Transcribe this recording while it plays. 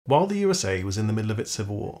While the USA was in the middle of its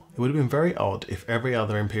civil war, it would have been very odd if every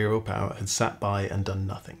other imperial power had sat by and done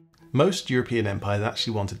nothing. Most European empires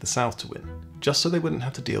actually wanted the South to win, just so they wouldn't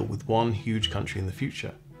have to deal with one huge country in the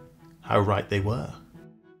future. How right they were.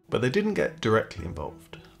 But they didn't get directly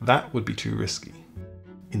involved. That would be too risky.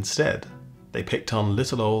 Instead, they picked on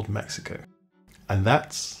little old Mexico. And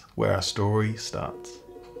that's where our story starts.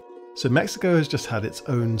 So Mexico has just had its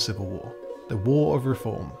own civil war, the War of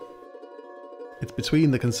Reform. It's between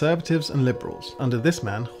the conservatives and liberals under this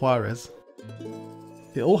man, Juarez.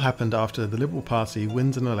 It all happened after the Liberal Party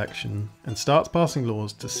wins an election and starts passing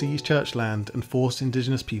laws to seize church land and force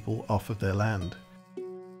indigenous people off of their land.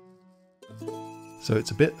 So it's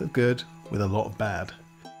a bit of good with a lot of bad.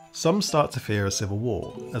 Some start to fear a civil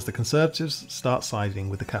war as the conservatives start siding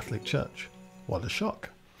with the Catholic Church. What a shock.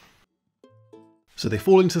 So they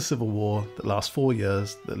fall into civil war that lasts 4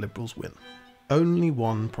 years that liberals win. Only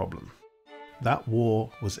one problem. That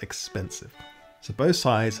war was expensive. So both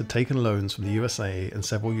sides had taken loans from the USA and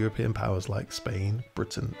several European powers like Spain,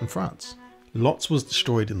 Britain and France. Lots was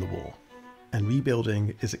destroyed in the war, and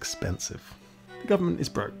rebuilding is expensive. The government is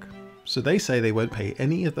broke, so they say they won't pay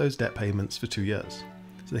any of those debt payments for 2 years,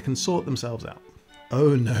 so they can sort themselves out.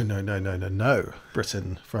 Oh no,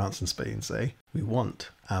 Britain, France and Spain say, we want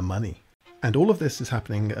our money. And all of this is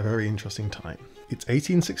happening at a very interesting time. It's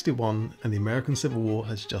 1861 and the American Civil War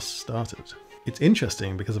has just started. It's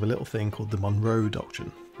interesting because of a little thing called the Monroe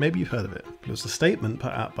Doctrine. Maybe you've heard of it. It was a statement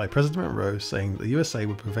put out by President Monroe saying that the USA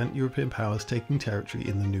would prevent European powers taking territory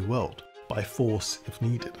in the New World, by force if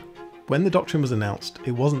needed. When the doctrine was announced,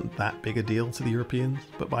 it wasn't that big a deal to the Europeans,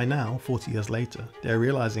 but by now, 40 years later, they're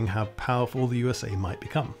realizing how powerful the USA might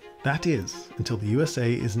become. That is, until the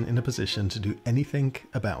USA isn't in a position to do anything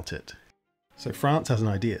about it. So France has an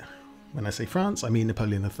idea. When I say France, I mean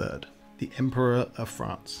Napoleon III, the Emperor of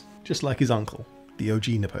France. Just like his uncle, the OG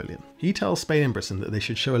Napoleon. He tells Spain and Britain that they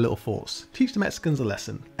should show a little force, teach the Mexicans a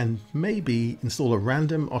lesson, and maybe install a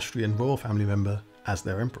random Austrian royal family member as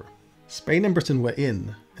their emperor. Spain and Britain were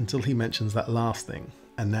in until he mentions that last thing,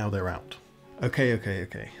 and now they're out. Okay,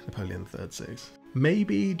 Napoleon III says.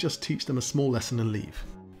 Maybe just teach them a small lesson and leave.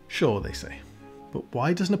 Sure, they say. But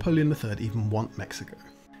why does Napoleon III even want Mexico?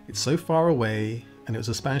 It's so far away, and it was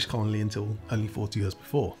a Spanish colony until only 40 years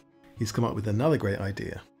before. He's come up with another great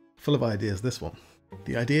idea. Full of ideas, this one.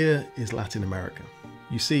 The idea is Latin America.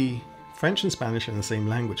 You see, French and Spanish are in the same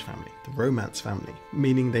language family, the Romance family,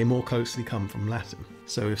 meaning they more closely come from Latin.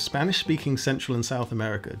 So if Spanish-speaking Central and South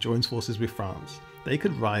America joins forces with France, they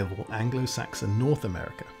could rival Anglo-Saxon North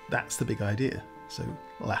America. That's the big idea. So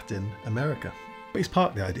Latin America. But he's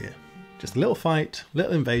parked the idea. Just a little fight,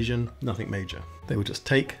 little invasion, nothing major. They will just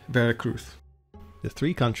take Veracruz. The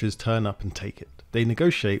three countries turn up and take it. They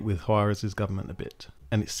negotiate with Juarez's government a bit.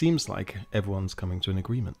 And it seems like everyone's coming to an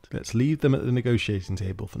agreement. Let's leave them at the negotiating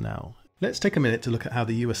table for now. Let's take a minute to look at how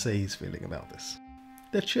the USA is feeling about this.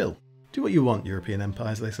 They're chill. Do what you want, European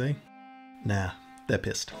empires, they say. Nah, they're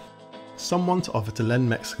pissed. Some want to offer to lend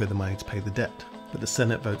Mexico the money to pay the debt, but the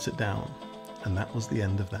Senate votes it down. And that was the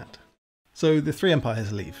end of that. So the three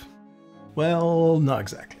empires leave. Well, not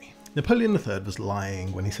exactly. Napoleon III was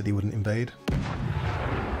lying when he said he wouldn't invade.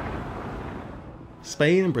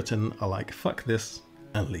 Spain and Britain are like, fuck this,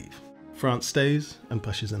 and leave. France stays and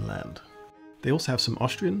pushes inland. They also have some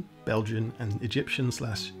Austrian, Belgian and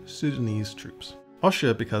Egyptian/Sudanese troops.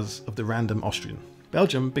 Austria because of the random Austrian.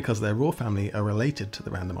 Belgium because their royal family are related to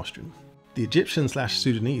the random Austrian. The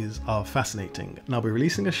Egyptian/Sudanese are fascinating, and I'll be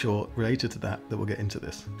releasing a short related to that will get into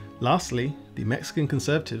this. Lastly, the Mexican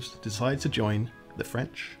conservatives decide to join the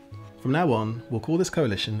French. From now on, we'll call this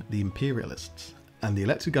coalition the Imperialists, and the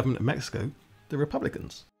elected government of Mexico the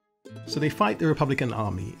Republicans. So they fight the Republican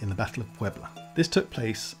army in the Battle of Puebla. This took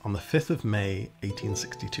place on the 5th of May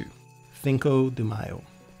 1862, Cinco de Mayo.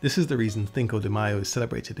 This is the reason Cinco de Mayo is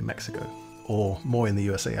celebrated in Mexico, or more in the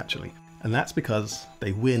USA actually, and that's because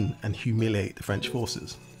they win and humiliate the French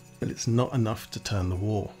forces. But it's not enough to turn the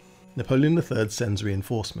war. Napoleon III sends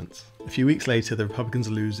reinforcements. A few weeks later the Republicans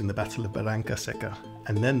lose in the Battle of Barranca Seca,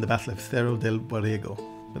 and then the Battle of Cerro del Borrego.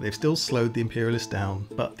 But they've still slowed the Imperialists down,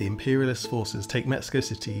 but the Imperialist forces take Mexico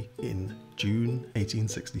City in June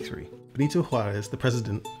 1863. Benito Juarez, the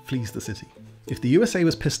president, flees the city. If the USA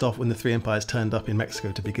was pissed off when the three empires turned up in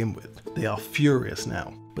Mexico to begin with, they are furious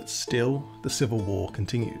now. But still, the Civil War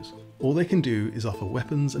continues. All they can do is offer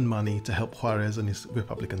weapons and money to help Juarez and his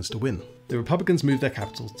Republicans to win. The Republicans move their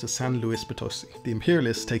capital to San Luis Potosi. The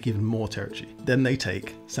Imperialists take even more territory. Then they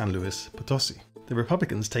take San Luis Potosi. The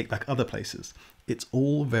Republicans take back other places. It's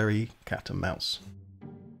all very cat and mouse.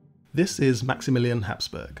 This is Maximilian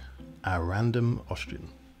Habsburg, our random Austrian.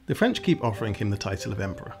 The French keep offering him the title of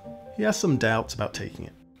emperor. He has some doubts about taking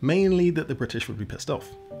it, mainly that the British would be pissed off.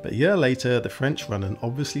 But a year later, the French run an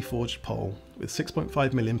obviously forged poll with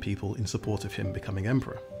 6.5 million people in support of him becoming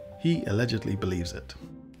emperor. He allegedly believes it.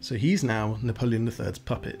 So he's now Napoleon III's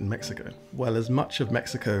puppet in Mexico, well, as much of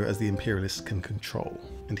Mexico as the imperialists can control.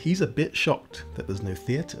 And he's a bit shocked that there's no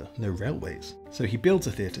theatre, no railways. So he builds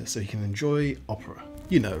a theatre so he can enjoy opera.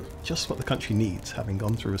 You know, just what the country needs, having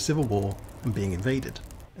gone through a civil war and being invaded.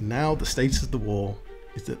 And now the status of the war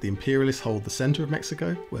is that the imperialists hold the center of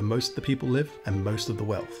Mexico, where most of the people live, and most of the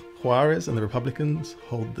wealth. Juarez and the Republicans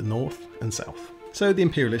hold the north and south. So the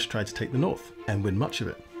imperialists try to take the north, and win much of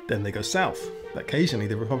it. Then they go south, but occasionally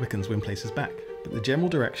the Republicans win places back. But the general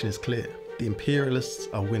direction is clear. The imperialists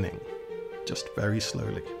are winning, just very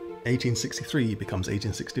slowly. 1863 becomes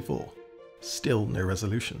 1864. Still no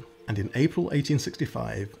resolution. And in April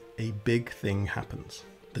 1865, a big thing happens.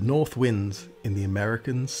 The North wins in the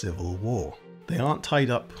American Civil War. They aren't tied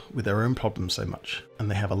up with their own problems so much, and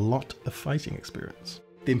they have a lot of fighting experience.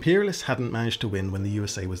 The imperialists hadn't managed to win when the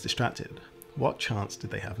USA was distracted. What chance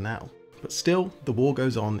did they have now? But still, the war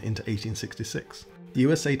goes on into 1866. The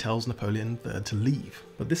USA tells Napoleon III to leave,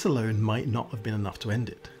 but this alone might not have been enough to end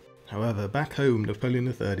it. However, back home, Napoleon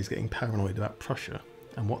III is getting paranoid about Prussia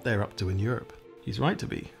and what they're up to in Europe. He's right to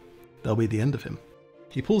be. They'll be the end of him.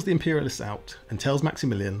 He pulls the imperialists out and tells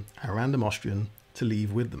Maximilian, a random Austrian, to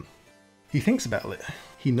leave with them. He thinks about it.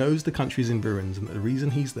 He knows the country is in ruins and that the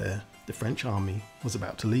reason he's there, the French army, was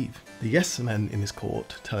about to leave. The yes men in his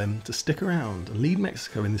court tell him to stick around and lead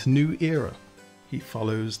Mexico in this new era. He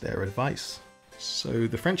follows their advice. So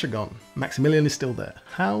the French are gone. Maximilian is still there.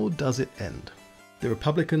 How does it end? The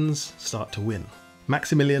Republicans start to win.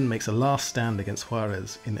 Maximilian makes a last stand against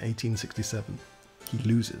Juarez in 1867. He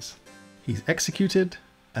loses. He's executed,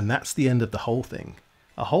 and that's the end of the whole thing.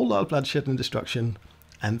 A whole lot of bloodshed and destruction,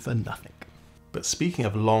 and for nothing. But speaking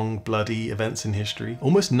of long, bloody events in history,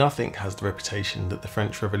 almost nothing has the reputation that the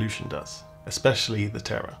French Revolution does, especially the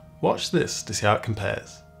Terror. Watch this to see how it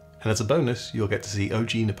compares, and as a bonus, you'll get to see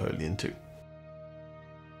OG Napoleon too.